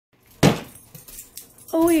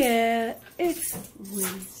Oh yeah, it's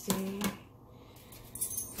Wednesday.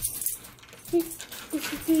 It's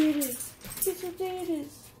what day it is. It's what day it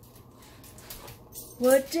is.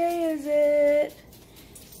 What day is it?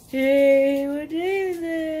 Hey, what day is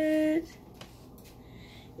it?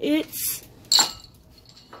 It's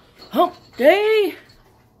hump day.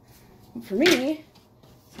 And for me,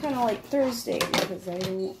 it's kind of like Thursday because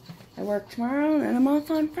I work tomorrow and then I'm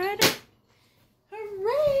off on Friday.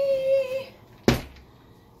 Hooray!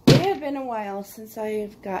 It had been a while since I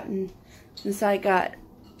got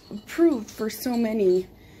approved for so many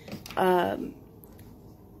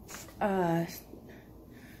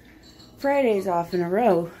Fridays off in a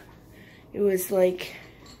row. It was like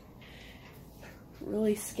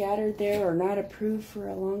really scattered there or not approved for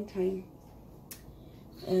a long time.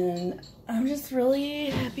 And I'm just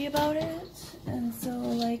really happy about it. And so,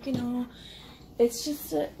 like, you know, it's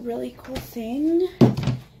just a really cool thing.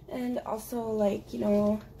 And also, like, you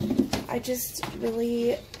know, I just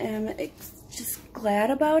really am just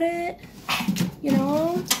glad about it, you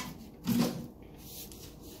know.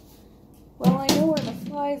 Well, I know where the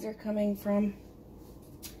flies are coming from.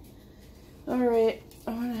 Alright,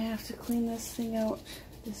 I'm gonna have to clean this thing out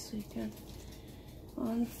this weekend.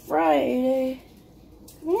 On Friday.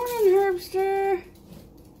 Good morning, Herbster.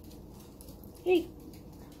 Hey.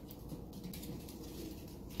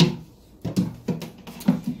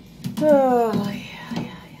 Oh,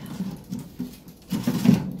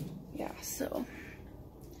 yeah, so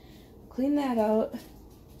clean that out.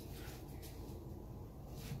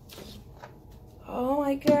 Oh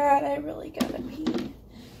my god, I really gotta pee.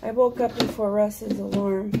 I woke up before Russ's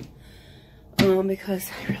alarm because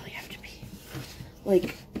I really have to pee.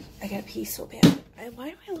 Like, I gotta pee so bad.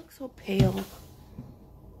 Why do I look so pale?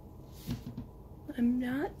 I'm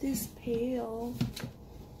not this pale.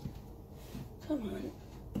 Come on.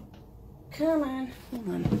 Come on. Hold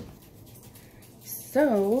on.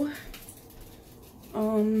 So,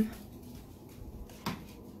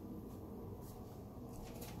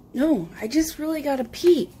 no, I just really gotta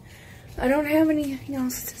pee. I don't have anything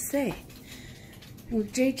else to say.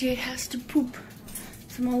 And JJ has to poop.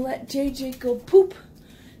 So I'm gonna let JJ go poop.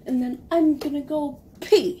 And then I'm gonna go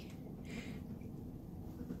pee.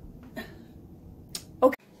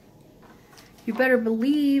 Okay. You better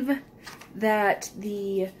believe that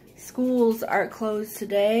the schools are closed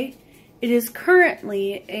today. It is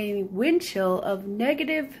currently a wind chill of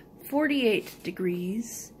negative 48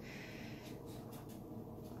 degrees.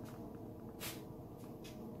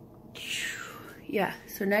 Yeah,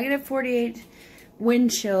 so negative 48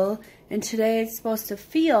 wind chill, and today it's supposed to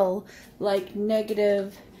feel like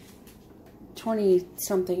negative 20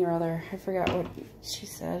 something or other. I forgot what she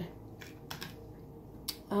said.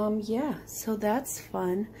 Yeah, so that's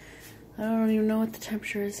fun. I don't even know what the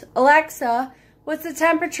temperature is. Alexa, what's the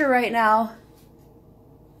temperature right now?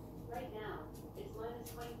 Right now, it's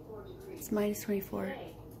minus 24 degrees. It's minus 24.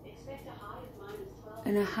 Today, expect a high of minus 12.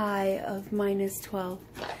 And a high of minus 12.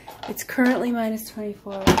 It's currently minus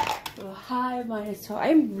 24. A high of minus 12.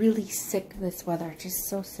 I'm really sick of this weather. Just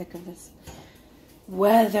so sick of this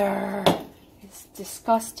weather. It's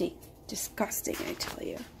disgusting. Disgusting, I tell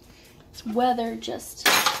you. This weather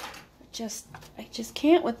I just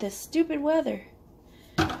can't with this stupid weather.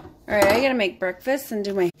 Alright, I gotta make breakfast and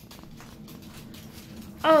do my...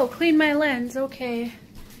 Oh, clean my lens. Okay.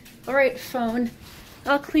 Alright, phone.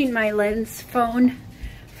 I'll clean my lens, phone,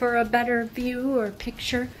 for a better view or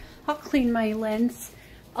picture. I'll clean my lens.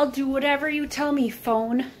 I'll do whatever you tell me,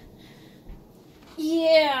 phone.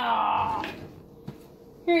 Yeah.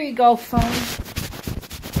 Here you go, phone.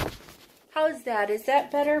 How's that? Is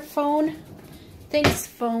that better, phone? Thanks,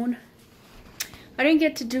 phone. I didn't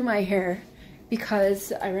get to do my hair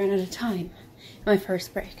because I ran out of time in my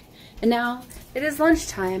first break. And now it is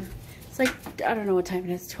lunchtime. It's like, I don't know what time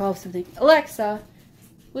it is, 12 something. Alexa,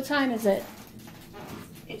 what time is it?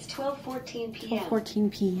 It's 12:14 p.m.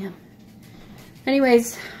 12:14 p.m.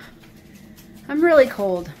 Anyways, I'm really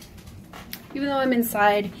cold. Even though I'm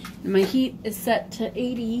inside and my heat is set to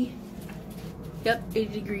 80. Yep,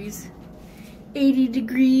 80 degrees. 80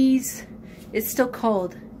 degrees. It's still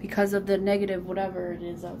cold because of the negative whatever it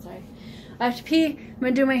is outside. I have to pee. I'm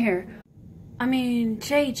gonna do my hair. I mean,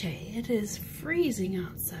 JJ, it is freezing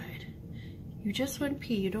outside. You just went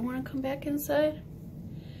pee. You don't want to come back inside?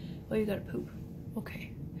 Oh, you gotta poop.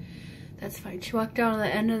 Okay, that's fine. She walked down to the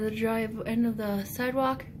end of the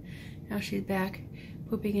sidewalk. Now she's back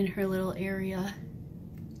pooping in her little area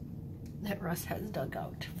that Russ has dug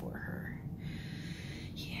out for her.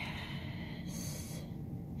 Yes.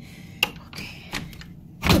 Okay.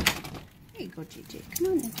 There you go, JJ. Come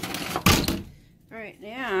on in. All right,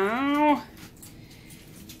 now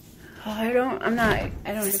Oh, I don't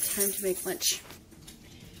have time to make lunch.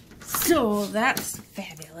 So that's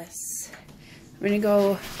fabulous. I'm gonna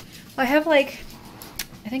go, I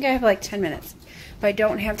think I have like 10 minutes. But I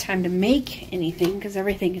don't have time to make anything because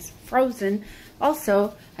everything is frozen.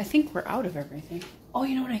 Also, I think we're out of everything. Oh,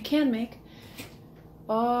 you know what I can make?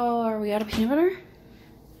 Oh, are we out of peanut butter?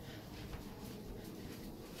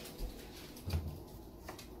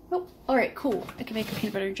 Oh, all right, cool. I can make a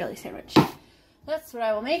peanut butter and jelly sandwich. That's what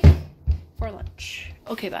I will make for lunch.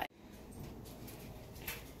 Okay, bye.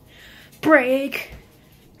 Break.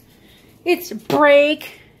 It's a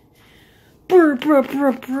break. Break.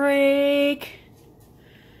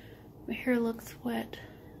 My hair looks wet.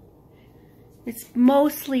 It's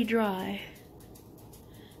mostly dry.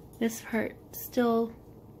 This part still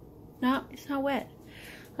it's not wet.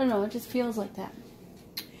 I don't know, it just feels like that.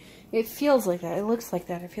 It feels like that. It looks like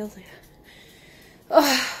that. It feels like that.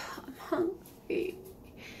 Oh, I'm hungry.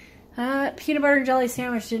 Peanut butter and jelly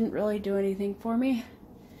sandwich didn't really do anything for me.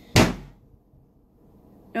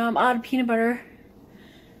 Now I'm out of peanut butter.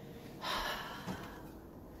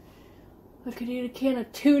 I could eat a can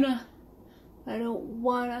of tuna. I don't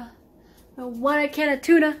want a can of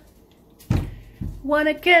tuna. Want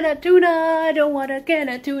a can of tuna. I don't want a can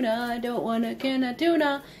of tuna. I don't want a can of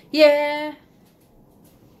tuna. Yeah.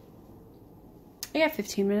 I got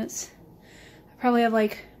 15 minutes. I probably have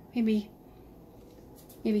like maybe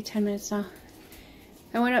 10 minutes now.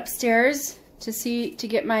 I went upstairs to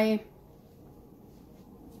get my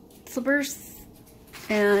slippers,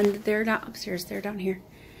 and they're not upstairs, they're down here.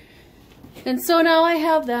 And so now I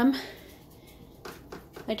have them.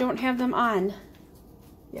 I don't have them on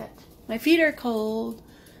yet. My feet are cold.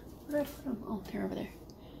 Where did I put them? Oh, they're over there.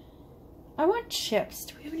 I want chips.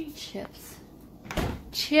 Do we have any chips?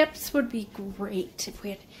 Chips would be great if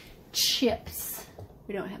we had chips.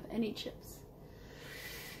 We don't have any chips.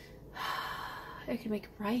 I could make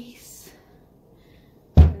rice.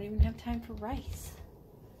 I don't even have time for rice.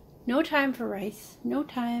 No time for rice. No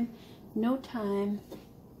time. No time.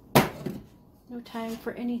 No time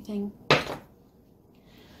for anything.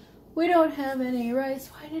 We don't have any rice.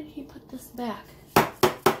 Why didn't he put this back? Is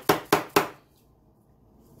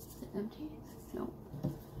it empty? No.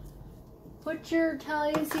 Put your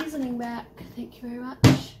Italian seasoning back. Thank you very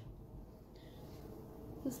much.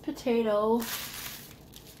 This potato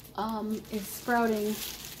is sprouting.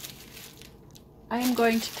 I am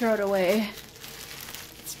going to throw it away.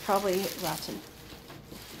 It's probably rotten.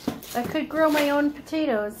 I could grow my own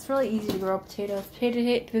potatoes. It's really easy to grow potatoes.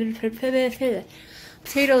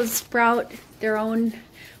 Potatoes sprout their own.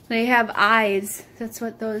 They have eyes. That's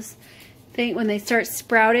what those things, when they start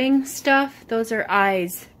sprouting stuff, those are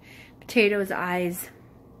eyes. Potatoes' eyes.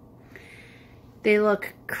 They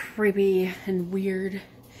look creepy and weird.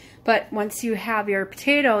 But once you have your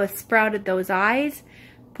potato sprouted those eyes,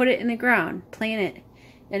 put it in the ground, plant it,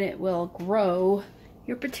 and it will grow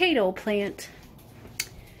your potato plant.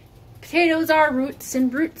 Potatoes are roots,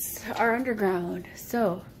 and roots are underground.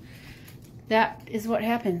 So that is what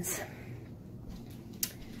happens.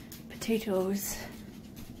 Potatoes.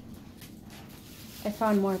 I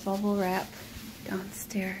found more bubble wrap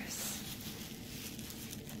downstairs.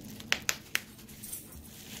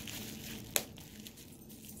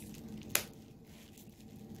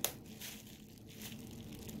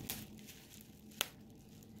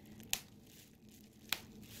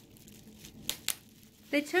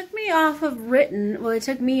 They took me off of written. Well, they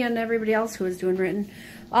took me and everybody else who was doing written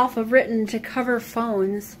off of written to cover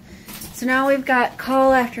phones. So now we've got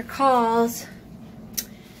call after calls,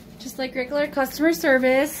 just like regular customer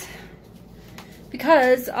service,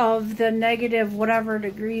 because of the negative whatever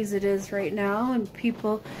degrees it is right now, and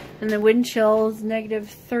people, and the wind chill is negative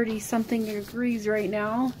 30 something degrees right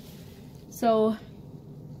now. So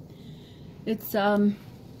it's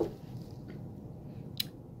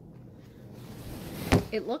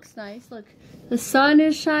it looks nice. Look, the sun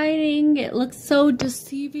is shining. It looks so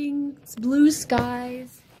deceiving. It's blue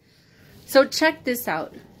skies. So check this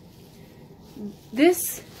out.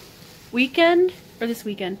 This weekend,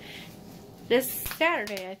 this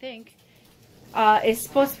Saturday, I think, is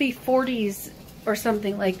supposed to be 40s or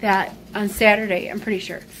something like that on Saturday. I'm pretty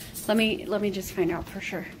sure. Let me just find out for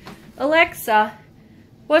sure. Alexa,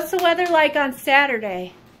 what's the weather like on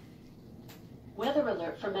Saturday? Weather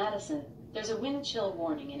alert for Madison. There's a wind chill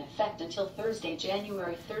warning in effect until Thursday,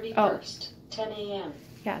 January 31st, 10 a.m.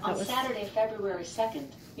 Yeah, on Saturday, February 2nd,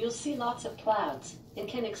 you'll see lots of clouds and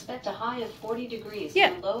can expect a high of 40 degrees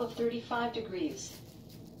and a low of 35 degrees.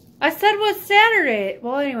 I said was Saturday.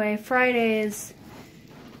 Well, anyway, Friday is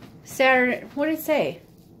Saturday. What did it say?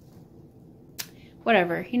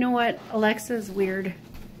 Whatever. You know what? Alexa's weird.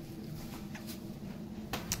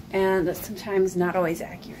 and that's sometimes not always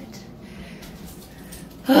accurate.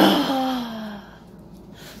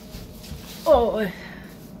 Oh,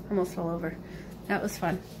 almost fell over. That was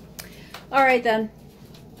fun. All right then.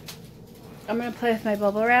 I'm gonna play with my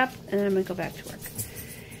bubble wrap and then I'm gonna go back to work.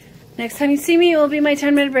 Next time you see me, it will be my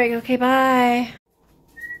 10-minute break. Okay, bye.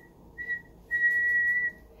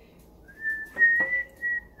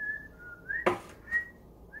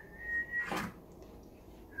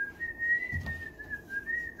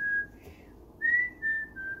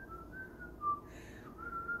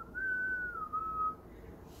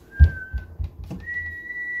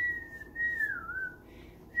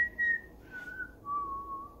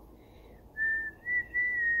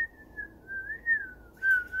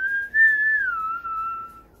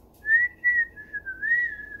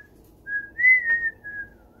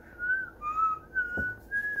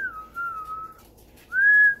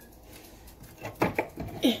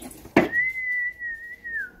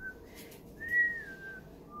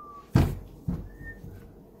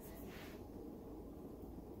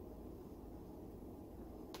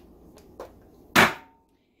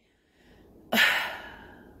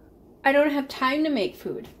 I don't have time to make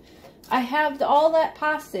food. I have all that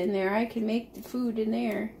pasta in there. I can make the food in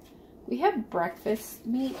there. We have breakfast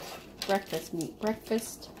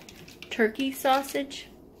turkey sausage.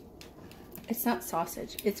 It's not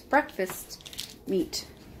sausage. It's breakfast meat.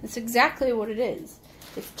 That's exactly what it is.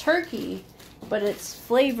 It's turkey, but it's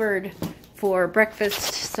flavored for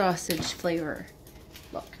breakfast sausage flavor.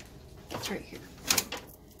 Look, it's right here.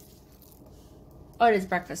 Oh, it is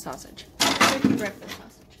breakfast sausage. Turkey breakfast sausage.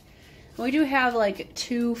 We do have like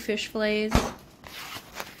 2 fish fillets.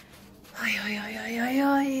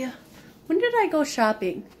 When did I go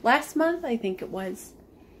shopping? Last month, I think it was.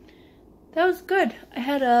 That was good. I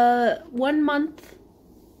had a 1 month.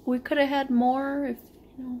 We could have had more if,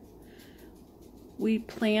 you know, we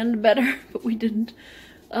planned better, but we didn't.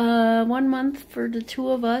 1 month for the 2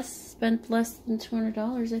 of us. Spent less than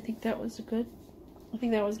 $200. I think that was good.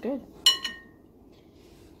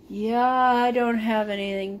 Yeah, I don't have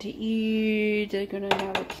anything to eat. I'm gonna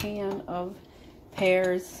have a can of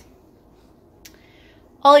pears.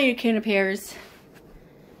 I'll eat a can of pears.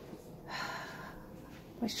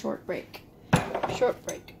 My short break.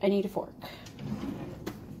 I need a fork.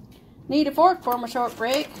 Need a fork for my short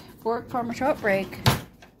break. Fork for my short break.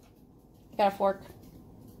 Got a fork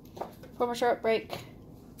for my short break.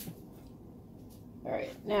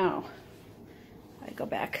 Alright, now I go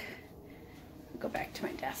back to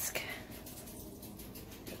my desk.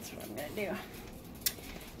 That's what I'm gonna do.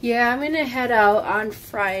 Yeah, I'm gonna head out on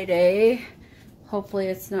Friday. Hopefully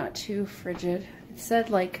it's not too frigid. It said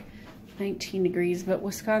like 19 degrees, but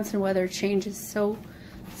Wisconsin weather changes so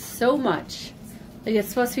much. Like it's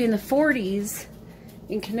supposed to be in the 40s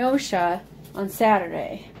in Kenosha on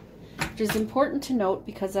Saturday, which is important to note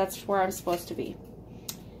because that's where I'm supposed to be.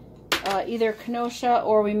 Either Kenosha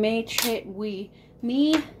or we may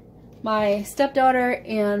my stepdaughter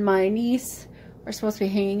and my niece are supposed to be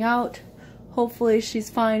hanging out. Hopefully she's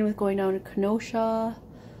fine with going down to Kenosha.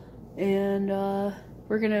 And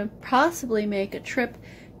we're going to possibly make a trip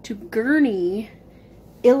to Gurnee,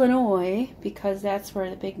 Illinois, because that's where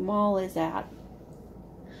the big mall is at.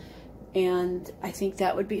 And I think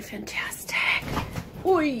that would be fantastic.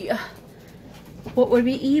 Oy! What would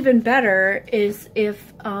be even better is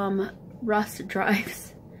if Russ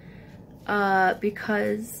drives.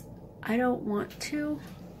 Because I don't want to,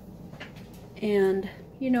 and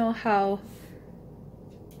you know how,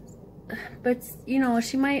 but you know,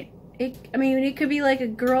 she might, I mean, it could be like a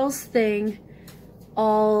girls thing,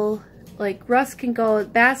 all, like Russ can go,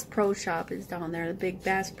 Bass Pro Shop is down there, the big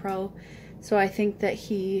Bass Pro, so I think that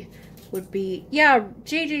he would be, yeah,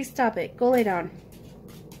 JJ, stop it, go lay down.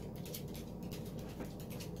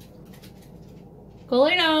 Go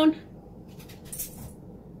lay down.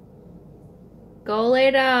 Go lay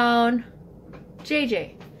down.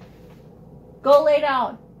 JJ. Go lay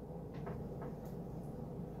down.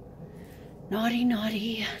 Naughty,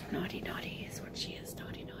 naughty. Naughty, naughty is what she is.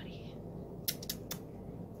 Naughty, naughty.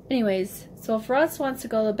 Anyways, so if Russ wants to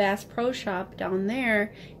go to the Bass Pro Shop down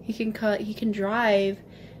there, he can drive.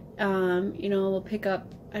 You know, we'll pick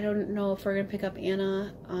up, I don't know if we're going to pick up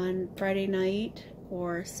Anna on Friday night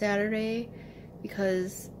or Saturday,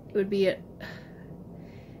 because it would be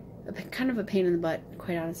kind of a pain in the butt,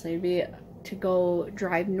 quite honestly. It'd be to go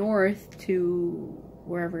drive north to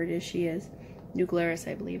wherever it is she is, New Glarus,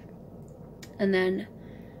 I believe, and then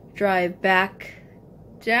drive back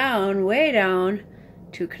down, way down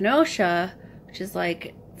to Kenosha, which is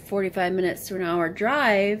like 45 minutes to an hour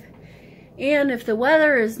drive. And if the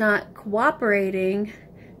weather is not cooperating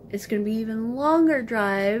it's gonna be even longer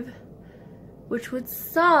drive, which would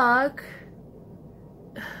suck.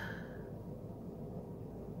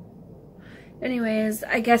 Anyways,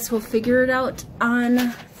 I guess we'll figure it out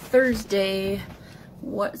on Thursday,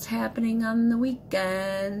 what's happening on the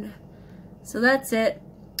weekend. So that's it.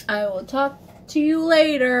 I will talk to you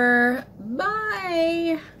later.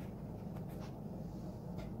 Bye.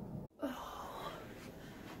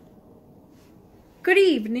 Good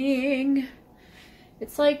evening.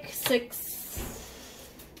 It's like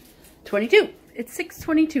 6:22. It's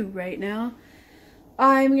 6:22 right now.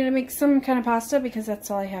 I'm gonna make some kind of pasta because that's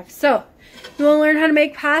all I have. So, you wanna learn how to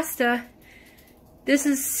make pasta? This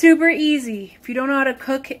is super easy. If you don't know how to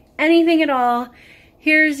cook anything at all,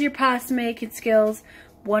 here's your pasta making skills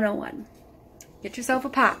 101. Get yourself a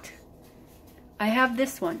pot. I have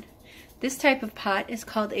this one. This type of pot is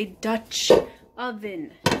called a Dutch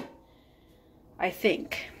oven, I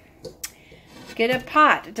think. Get a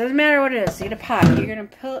pot. It doesn't matter what it is. Get a pot. You're gonna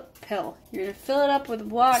You're gonna fill it up with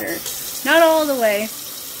water. Not all the way.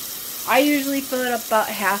 I usually fill it up about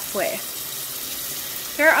halfway.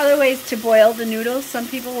 There are other ways to boil the noodles. Some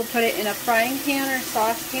people will put it in a frying pan or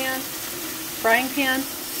saucepan, frying pan,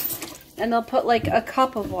 and they'll put like a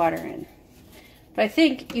cup of water in. But I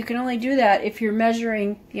think you can only do that if you're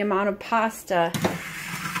measuring the amount of pasta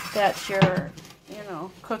that you're,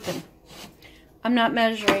 cooking. I'm not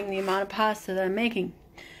measuring the amount of pasta that I'm making.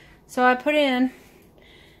 So I put in,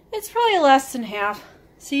 it's probably less than half.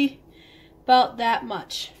 See? About that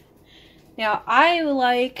much. Now I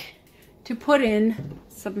like to put in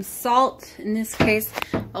some salt. In this case,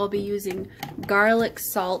 I'll be using garlic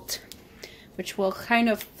salt, which will kind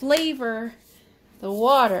of flavor the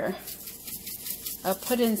water. I'll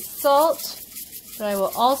put in salt, but I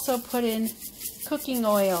will also put in cooking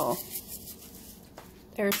oil.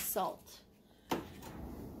 There's salt.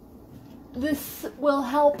 This will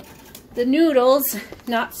help the noodles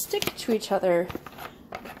not stick to each other.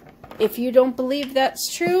 If you don't believe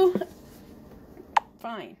that's true,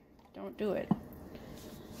 fine. Don't do it.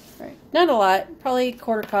 Alright, not a lot. Probably a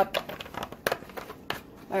quarter cup.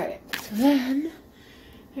 Alright, so then,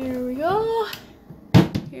 here we go.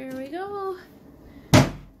 Here we go.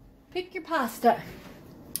 Pick your pasta.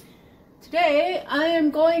 Today, I am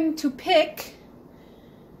going to pick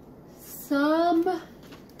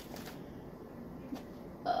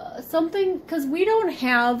something, because we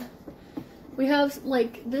have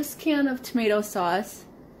like this can of tomato sauce,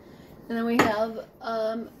 and then we have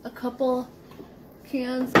a couple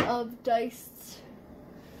cans of diced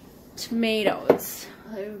tomatoes.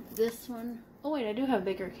 I have this one. Oh wait, I do have a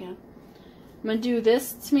bigger can. I'm gonna do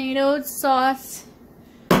this tomato sauce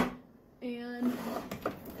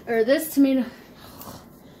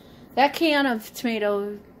that can of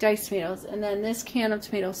diced tomatoes, and then this can of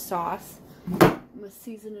tomato sauce. I'm gonna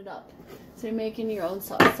season it up. So you're making your own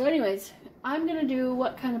sauce. So anyways, I'm gonna do,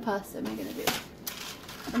 what kind of pasta am I gonna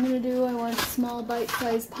do? I want small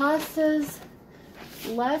bite-sized pastas.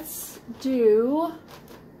 Let's do,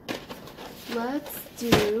 why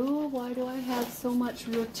do I have so much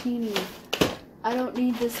rotini? I don't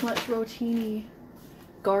need this much rotini.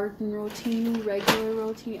 Garden rotini, regular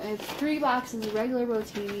rotini. I have 3 boxes of regular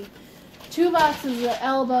rotini, 2 boxes of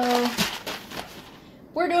elbow.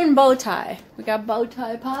 We're doing bow tie. We got bow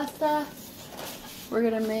tie pasta. We're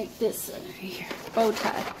gonna make this here, bow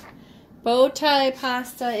tie. Bow tie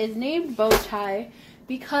pasta is named bow tie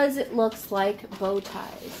because it looks like bow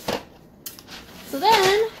ties. So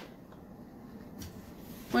then,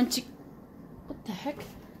 once you, what the heck?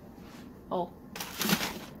 Oh.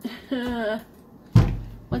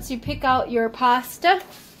 Once you pick out your pasta,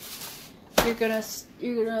 you're gonna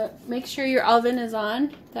make sure your oven is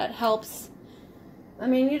on. That helps. I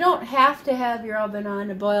mean, you don't have to have your oven on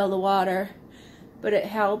to boil the water, but it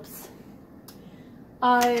helps.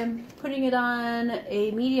 I'm putting it on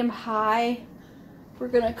a medium high. We're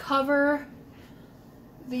gonna cover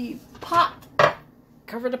the pot.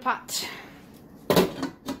 Cover the pot.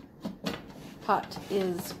 Pot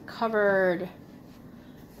is covered.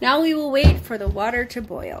 Now we will wait for the water to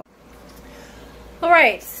boil.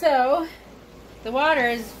 Alright, so the water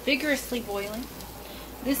is vigorously boiling.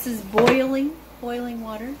 This is boiling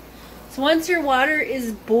water. So once your water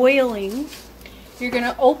is boiling, you're going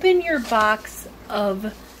to open your box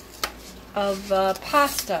of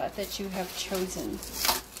pasta that you have chosen.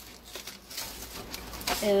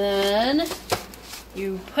 And then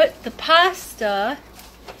you put the pasta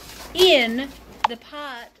in the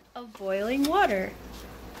pot of boiling water.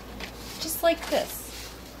 Just like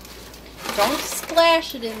this. Don't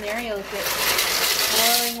splash it in there. You'll get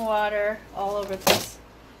boiling water all over this.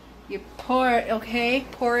 You pour it, okay?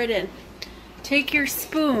 Pour it in. take your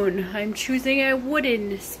spoon. I'm choosing a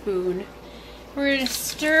wooden spoon. We're gonna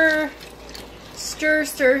stir, stir,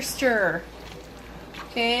 stir, stir.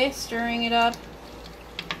 Okay, stirring it up.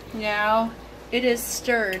 Now it is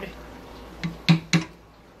stirred.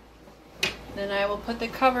 Then I will put the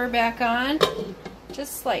cover back on,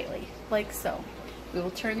 just slightly, like so. We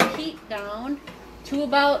will turn the heat down to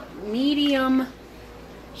about medium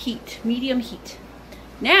heat.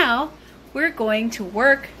 Now we're going to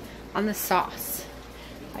work on the sauce.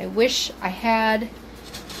 I wish I had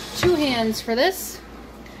 2 hands for this,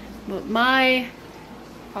 but my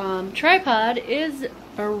tripod is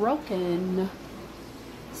broken.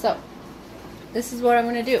 So this is what I'm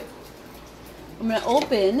going to do. I'm going to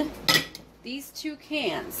open these 2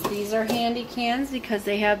 cans. These are handy cans because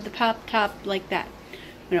they have the pop top like that.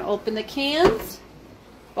 I'm going to open the cans.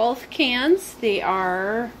 Both cans. They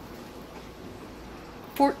are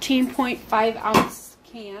 14.5 ounce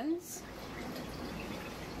cans.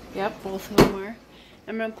 Yep, both of them are.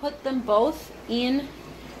 I'm going to put them both in.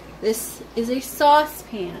 This is a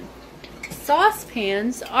saucepan.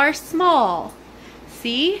 Saucepans are small.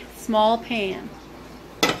 See? Small pan.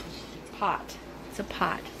 Pot. It's a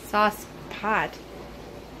pot. Saucepan.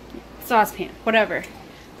 Whatever.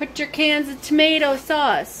 Put your cans of tomato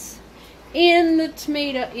sauce in the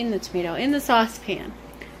saucepan.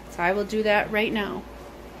 So I will do that right now.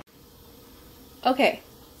 Okay.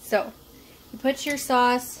 So you put your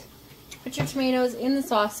sauce, put your tomatoes in the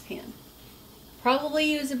saucepan.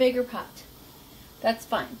 Probably use a bigger pot. That's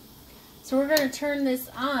fine. So we're going to turn this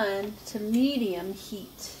on to medium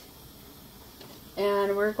heat.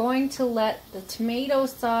 And we're going to let the tomato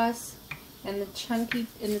sauce and the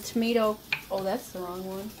tomato, oh, that's the wrong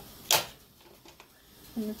one.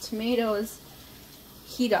 And the tomatoes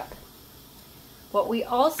heat up. What we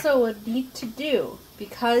also would need to do,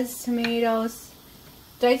 because tomatoes,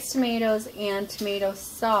 diced tomatoes and tomato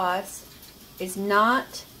sauce is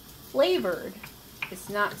not flavored, it's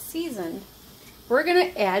not seasoned, we're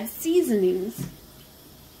going to add seasonings.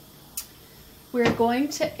 We're going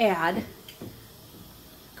to add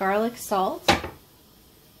garlic salt,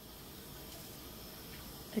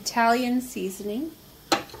 Italian seasoning,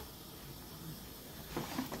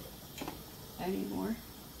 any more,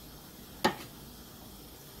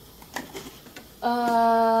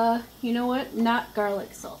 you know what, not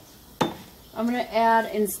garlic salt. I'm going to add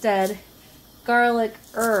instead garlic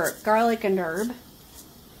and herb.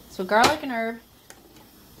 So garlic and herb,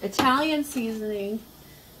 Italian seasoning,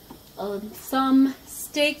 some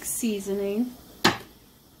steak seasoning,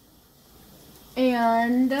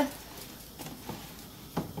 and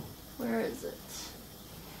where is it?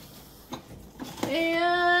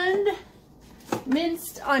 And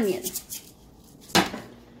minced onion.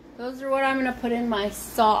 Those are what I'm going to put in my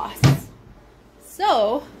sauce.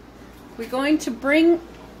 So we're going to bring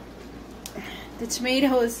the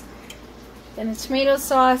tomatoes and the tomato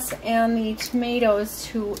sauce and the tomatoes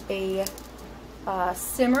to a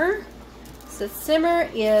simmer. So simmer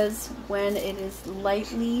is when it is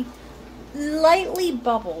lightly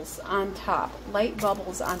bubbles on top, light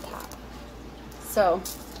bubbles on top. So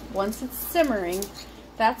once it's simmering,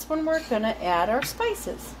 that's when we're gonna add our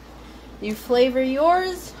spices. You flavor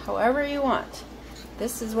yours however you want.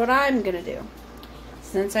 This is what I'm gonna do.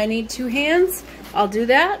 Since I need 2 hands, I'll do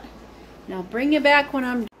that. And I'll bring you back when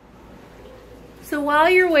I'm done. So while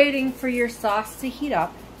you're waiting for your sauce to heat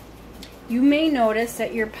up, you may notice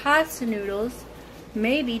that your pasta noodles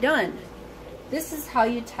may be done. This is how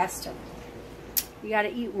you test them. You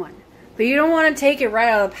gotta eat one. But you don't want to take it right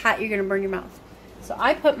out of the pot, you're gonna burn your mouth. So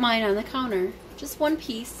I put mine on the counter, just one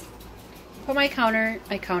piece. Put my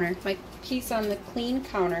piece on the clean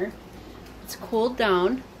counter. It's cooled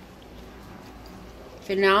down.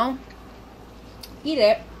 So now, eat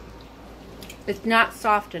it. It's not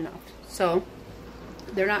soft enough, so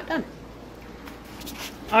they're not done.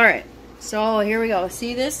 Alright, so here we go.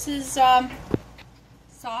 See, this is soft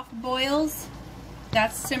boils.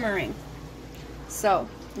 That's simmering. So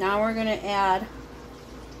now we're going to add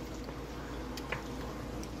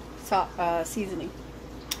seasoning.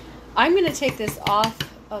 I'm going to take this off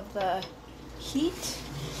of the heat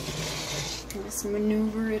and just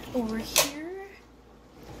maneuver it over here.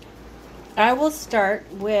 I will start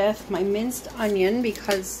with my minced onion,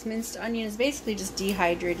 because minced onion is basically just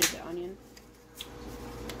dehydrated onion.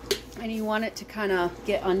 And you want it to kind of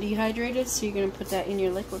get undehydrated, so you're going to put that in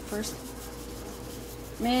your liquid first.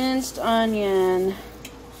 Minced onion.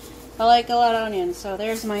 I like a lot of onion, so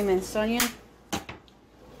there's my minced onion.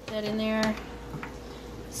 Put that in there.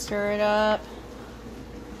 Stir it up.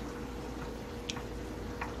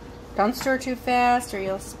 Don't stir too fast or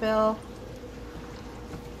you'll spill.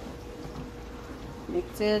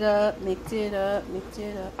 Mix it up, mix it up, mix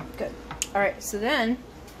it up. Good. Alright, so then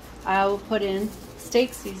I will put in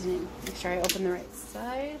steak seasoning. Make sure I open the right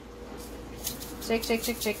side. Shake, shake,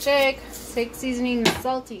 shake, shake, shake. Steak seasoning is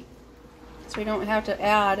salty, so we don't have to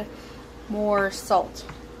add more salt.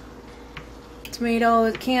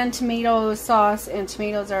 Canned tomato sauce and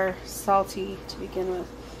tomatoes are salty to begin with.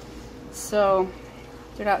 So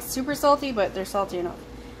they're not super salty, but they're salty enough.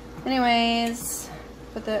 Anyways,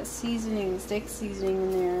 put that seasoning, steak seasoning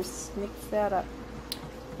in there. Mix that up.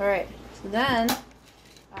 Alright, so then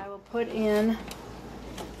I will put in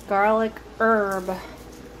garlic herb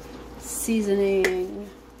seasoning.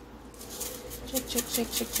 Shake, shake,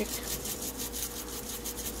 shake, shake, shake.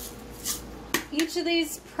 Each of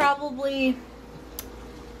these probably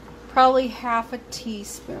half a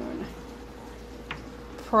teaspoon.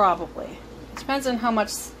 Probably. It depends on how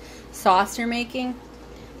much sauce you're making.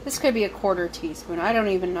 This could be a quarter teaspoon. I don't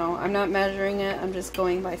even know. I'm not measuring it. I'm just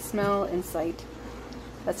going by smell and sight.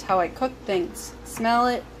 That's how I cook things. Smell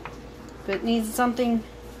it. If it needs something,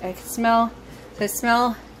 I can smell. So I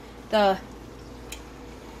smell the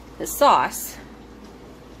sauce,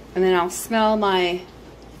 and then I'll smell my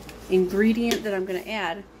ingredient that I'm going to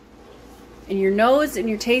add. And your nose and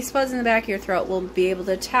your taste buds in the back of your throat will be able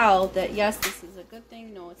to tell that yes, this is a good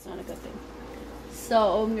thing, no, it's not a good thing.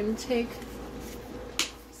 So I'm going to take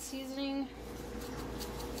seasoning.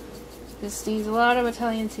 This needs a lot of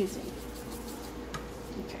Italian seasoning.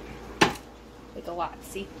 Okay. Like a lot,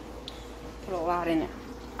 see? Put a lot in there.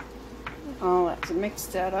 Oh, let's mix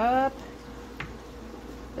that up.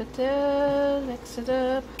 Mix it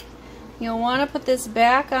up. You'll want to put this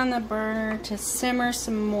back on the burner to simmer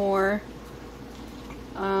some more.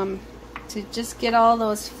 To just get all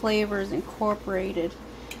those flavors incorporated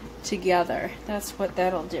together. That's what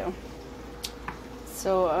that'll do.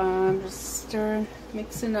 So I'm just stirring,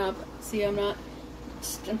 mixing up. See, I'm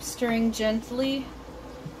stirring gently,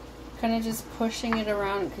 kind of just pushing it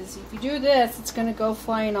around, because if you do this, it's going to go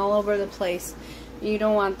flying all over the place. You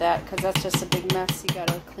don't want that, because that's just a big mess you got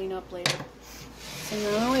to clean up later. So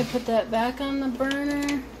now we put that back on the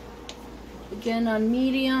burner, again on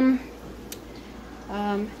medium.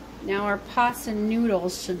 Now our pasta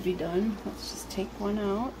noodles should be done. Let's just take one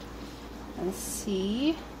out and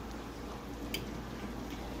see.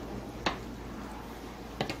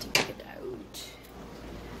 Take it out.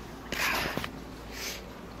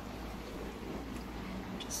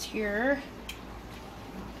 Just here.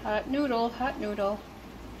 Hot noodle, hot noodle.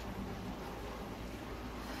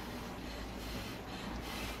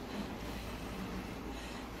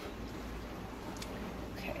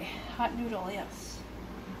 Okay, hot noodle, yes.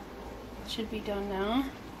 Should be done now.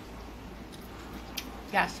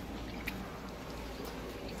 Yes.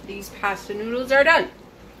 These pasta noodles are done.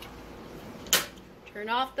 Turn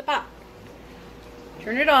off the pot.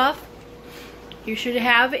 Turn it off. You should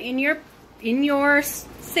have in your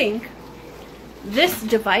sink this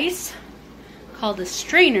device called a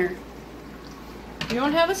strainer. If you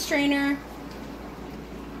don't have a strainer,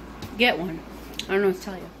 get one. I don't know what to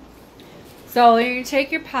tell you. So you're going to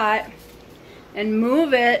take your pot and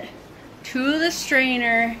move it to the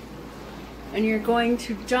strainer, and you're going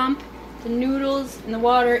to dump the noodles and the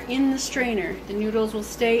water in the strainer. The noodles will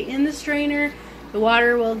stay in the strainer, the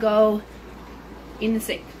water will go in the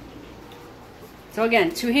sink. So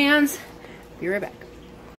again, 2 hands, be right back.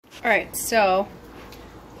 Alright, so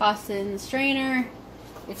pasta in the strainer,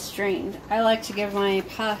 it's strained. I like to give my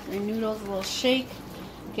noodles a little shake,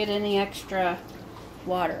 get any extra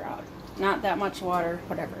water out. Not that much water,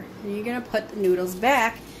 whatever. And you're going to put the noodles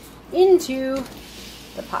back into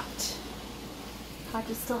the pot. Pot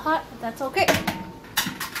is still hot, but that's okay.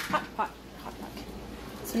 Hot pot, hot pot.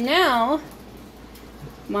 So now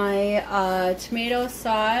my tomato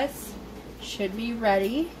sauce should be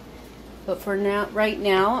ready, but for now, right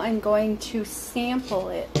now, I'm going to sample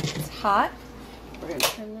it. It's hot. We're going to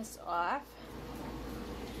turn this off.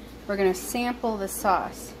 We're going to sample the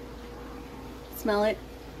sauce. Smell it.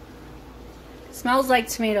 Smells like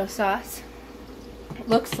tomato sauce. It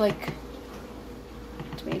looks like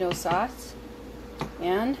tomato sauce,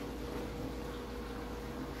 and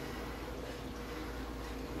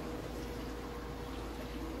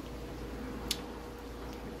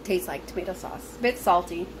tastes like tomato sauce. A bit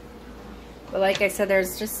salty, but like I said,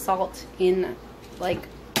 there's just salt in, like,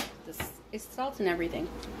 this. It's salt in everything.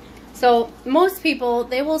 So most people,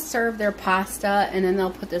 they will serve their pasta and then they'll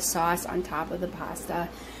put the sauce on top of the pasta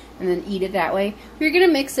and then eat it that way. You're gonna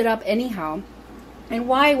mix it up anyhow. And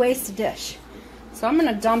why waste a dish? So I'm going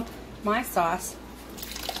to dump my sauce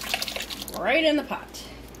right in the pot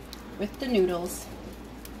with the noodles,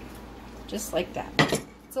 just like that.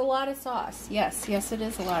 It's a lot of sauce. Yes, yes, it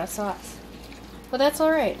is a lot of sauce. But that's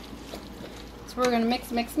alright. So we're going to mix,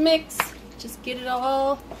 mix, mix. Just get it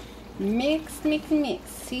all mixed, mix, mix.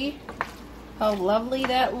 See how lovely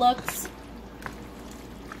that looks?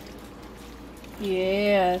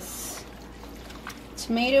 Yes.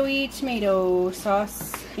 Tomatoey tomato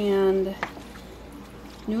sauce and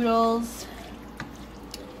noodles.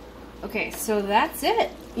 Okay, so that's it.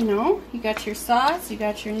 You know, you got your sauce, you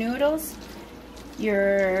got your noodles,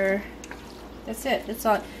 that's it. That's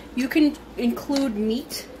all. You can include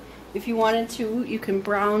meat if you wanted to. You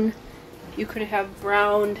can you could have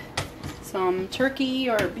browned some turkey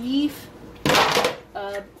or beef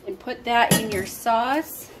and put that in your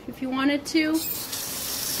sauce if you wanted to.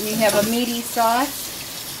 And you have a meaty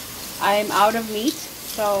sauce. I'm out of meat,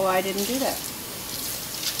 so I didn't do that.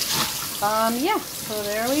 Yeah, so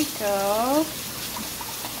there we go.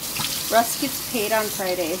 Russ gets paid on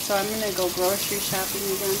Friday, so I'm going to go grocery shopping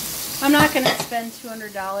again. I'm not going to spend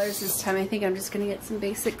 $200 this time. I think I'm just going to get some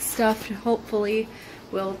basic stuff. Hopefully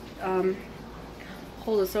will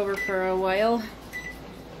hold us over for a while.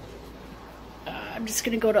 I'm just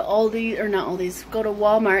going to go to Aldi, or not Aldi's, go to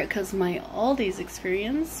Walmart because my Aldi's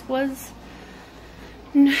experience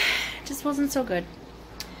just wasn't so good.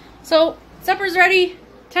 So, supper's ready.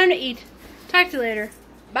 Time to eat. Talk to you later.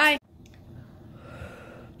 Bye.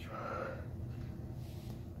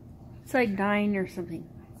 It's like 9 or something.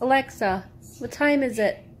 Alexa, what time is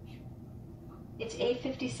it? It's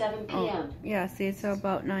 8:57 p.m. Oh, yeah, see, it's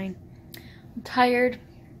about 9. I'm tired.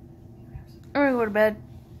 I'm gonna go to bed.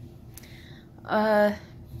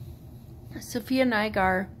 Sophia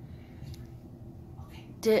Nygaard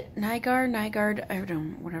Nygaard, I don't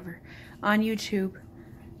know, whatever, on YouTube,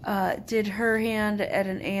 did her hand at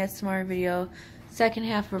an ASMR video. Second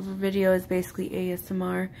half of her video is basically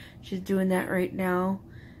ASMR. She's doing that right now.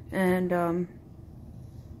 And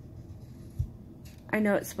I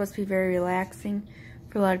know it's supposed to be very relaxing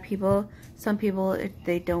for a lot of people. Some people, if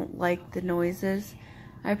they don't like the noises,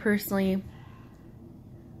 I personally,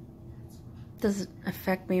 doesn't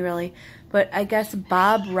affect me really. But I guess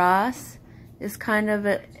Bob Ross is kind of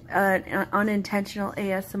an unintentional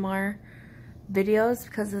ASMR videos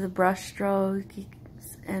because of the brush strokes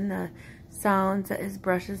and the sounds that his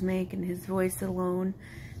brushes make and his voice alone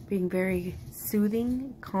being very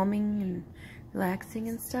soothing, calming, and relaxing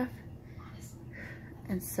and stuff.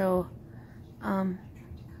 And so, I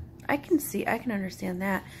can understand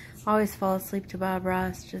that. I always fall asleep to Bob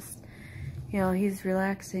Ross, just, you know, he's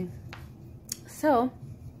relaxing. So,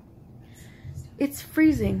 it's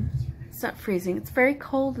freezing. It's not freezing. It's very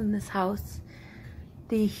cold in this house.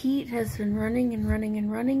 The heat has been running and running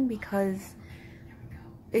and running because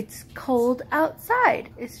it's cold outside.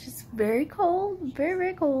 It's just very cold, very,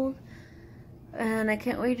 very cold. And I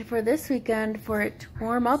can't wait for this weekend for it to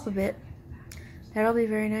warm up a bit. That'll be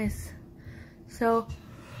very nice. So,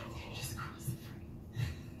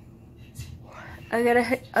 I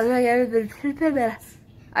gotta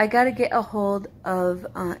get a hold of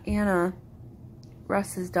Anna,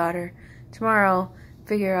 Russ's daughter, tomorrow.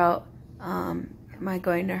 Figure out, am I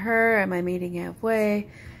going to her? Am I meeting halfway?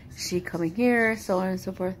 Is she coming here? So on and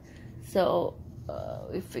so forth. So,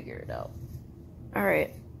 we figure it out.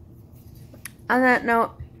 Alright. On that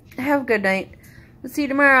note, have a good night. We'll see you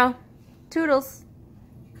tomorrow. Toodles.